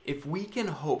If we can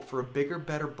hope for a bigger,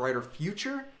 better, brighter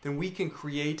future, then we can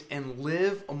create and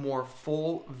live a more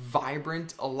full,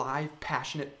 vibrant, alive,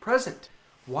 passionate present.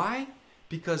 Why?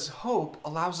 Because hope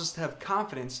allows us to have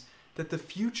confidence that the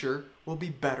future will be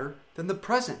better than the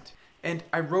present. And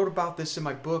I wrote about this in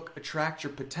my book, Attract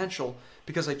Your Potential,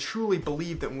 because I truly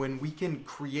believe that when we can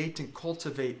create and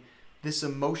cultivate this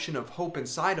emotion of hope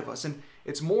inside of us, and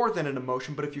it's more than an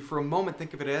emotion, but if you for a moment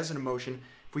think of it as an emotion,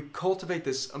 if we cultivate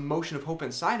this emotion of hope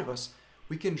inside of us,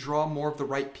 we can draw more of the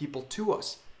right people to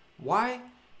us. Why?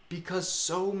 Because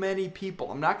so many people,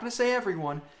 I'm not going to say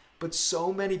everyone, but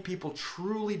so many people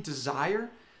truly desire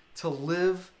to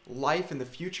live life in the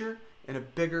future in a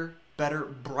bigger, better,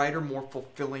 brighter, more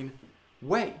fulfilling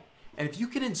way. And if you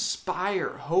can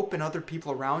inspire hope in other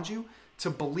people around you to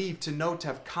believe, to know, to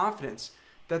have confidence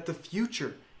that the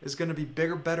future is going to be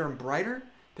bigger, better, and brighter,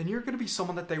 then you're going to be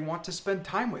someone that they want to spend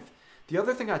time with. The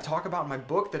other thing I talk about in my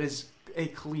book that is a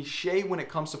cliche when it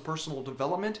comes to personal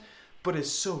development, but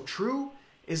is so true,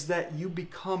 is that you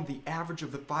become the average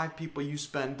of the 5 people you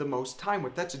spend the most time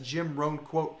with. That's a Jim Rohn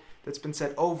quote that's been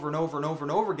said over and over and over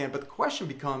and over again. But the question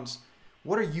becomes,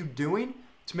 what are you doing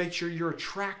to make sure you're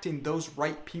attracting those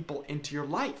right people into your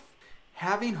life?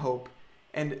 Having hope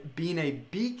and being a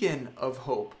beacon of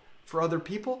hope for other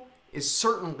people is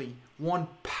certainly one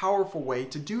powerful way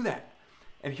to do that.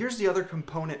 And here's the other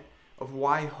component of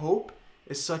why hope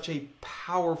is such a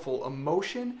powerful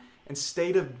emotion and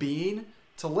state of being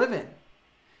to live in.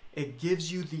 It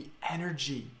gives you the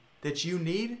energy that you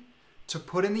need to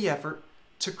put in the effort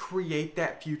to create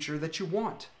that future that you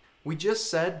want. We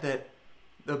just said that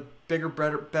the bigger,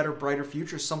 better, brighter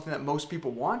future is something that most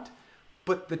people want,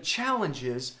 but the challenge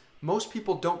is most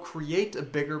people don't create a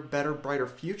bigger, better, brighter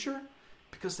future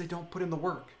because they don't put in the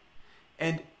work.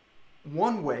 And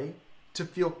one way to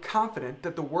feel confident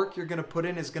that the work you're going to put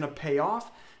in is going to pay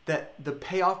off, that the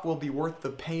payoff will be worth the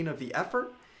pain of the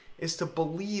effort, is to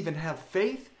believe and have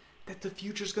faith that the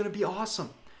future is going to be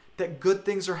awesome, that good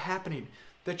things are happening,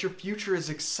 that your future is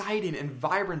exciting and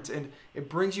vibrant, and it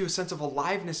brings you a sense of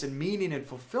aliveness and meaning and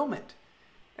fulfillment.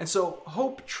 And so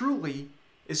hope truly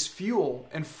is fuel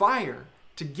and fire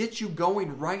to get you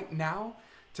going right now,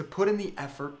 to put in the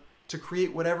effort to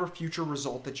create whatever future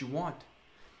result that you want.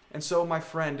 And so, my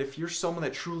friend, if you're someone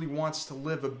that truly wants to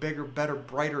live a bigger, better,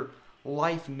 brighter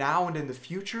life now and in the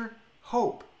future,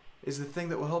 hope is the thing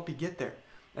that will help you get there.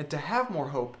 And to have more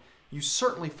hope, you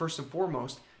certainly, first and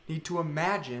foremost, need to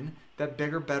imagine that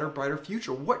bigger, better, brighter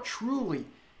future. What truly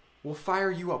will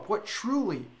fire you up? What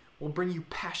truly will bring you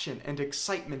passion and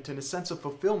excitement and a sense of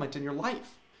fulfillment in your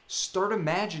life? Start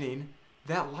imagining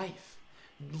that life.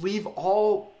 Leave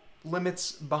all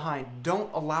limits behind.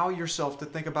 Don't allow yourself to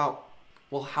think about,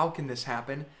 well, how can this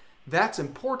happen? That's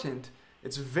important.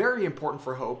 It's very important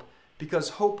for hope,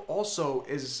 because hope also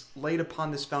is laid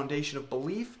upon this foundation of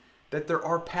belief that there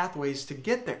are pathways to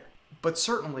get there. But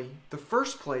certainly, the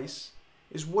first place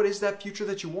is, what is that future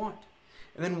that you want?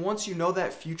 And then once you know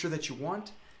that future that you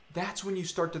want, that's when you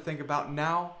start to think about,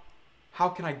 now, how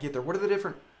can I get there? What are the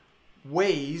different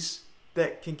ways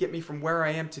that can get me from where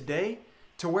I am today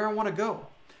to where I want to go?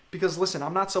 Because listen,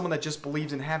 I'm not someone that just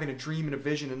believes in having a dream and a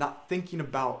vision and not thinking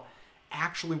about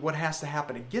actually what has to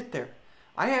happen to get there.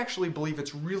 I actually believe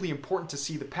it's really important to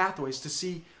see the pathways, to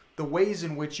see the ways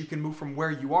in which you can move from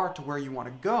where you are to where you want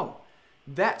to go.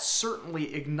 That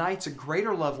certainly ignites a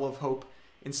greater level of hope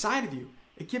inside of you.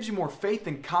 It gives you more faith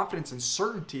and confidence and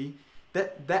certainty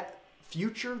that that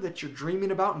future that you're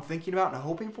dreaming about and thinking about and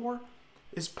hoping for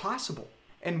is possible.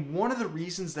 And one of the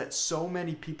reasons that so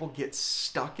many people get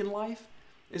stuck in life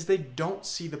is they don't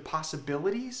see the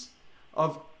possibilities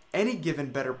of any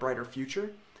given better, brighter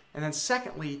future. And then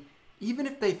secondly, even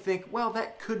if they think, well,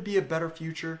 that could be a better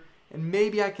future and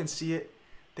maybe I can see it,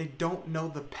 they don't know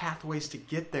the pathways to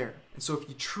get there. And so if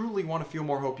you truly want to feel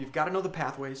more hope, you've got to know the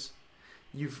pathways.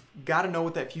 You've got to know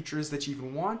what that future is that you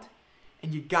even want.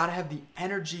 And you've got to have the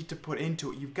energy to put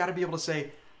into it. You've got to be able to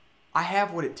say, I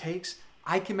have what it takes.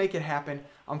 I can make it happen.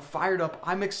 I'm fired up.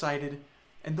 I'm excited.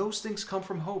 And those things come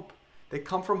from hope. They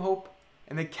come from hope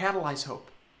and they catalyze hope.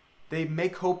 They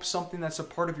make hope something that's a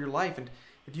part of your life. And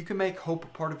if you can make hope a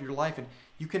part of your life and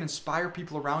you can inspire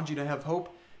people around you to have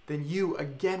hope, then you,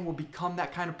 again, will become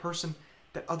that kind of person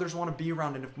that others want to be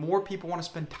around. And if more people want to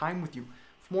spend time with you,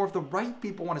 if more of the right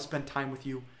people want to spend time with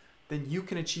you, then you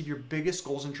can achieve your biggest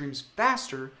goals and dreams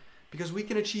faster, because we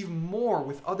can achieve more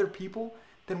with other people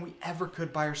than we ever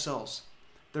could by ourselves.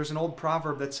 There's an old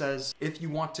proverb that says, if you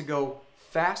want to go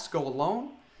fast, go alone.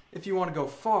 If you want to go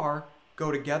far,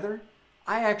 go together.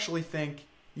 I actually think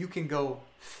you can go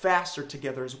faster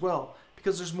together as well,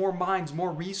 because there's more minds,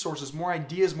 more resources, more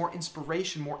ideas, more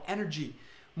inspiration, more energy,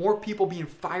 more people being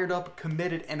fired up,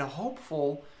 committed, and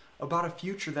hopeful about a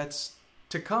future that's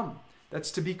to come,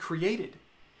 that's to be created.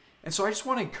 And so I just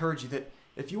want to encourage you that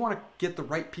if you want to get the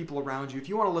right people around you, if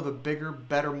you want to live a bigger,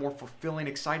 better, more fulfilling,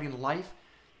 exciting life,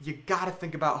 you got to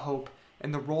think about hope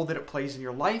and the role that it plays in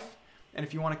your life. And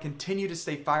if you want to continue to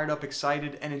stay fired up,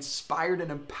 excited, and inspired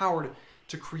and empowered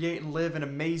to create and live an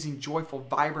amazing, joyful,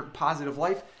 vibrant, positive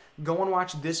life, go and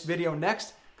watch this video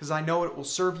next, because I know it will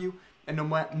serve you. And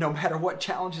no matter what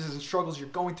challenges and struggles you're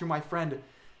going through, my friend,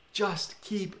 just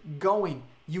keep going.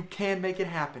 You can make it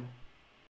happen.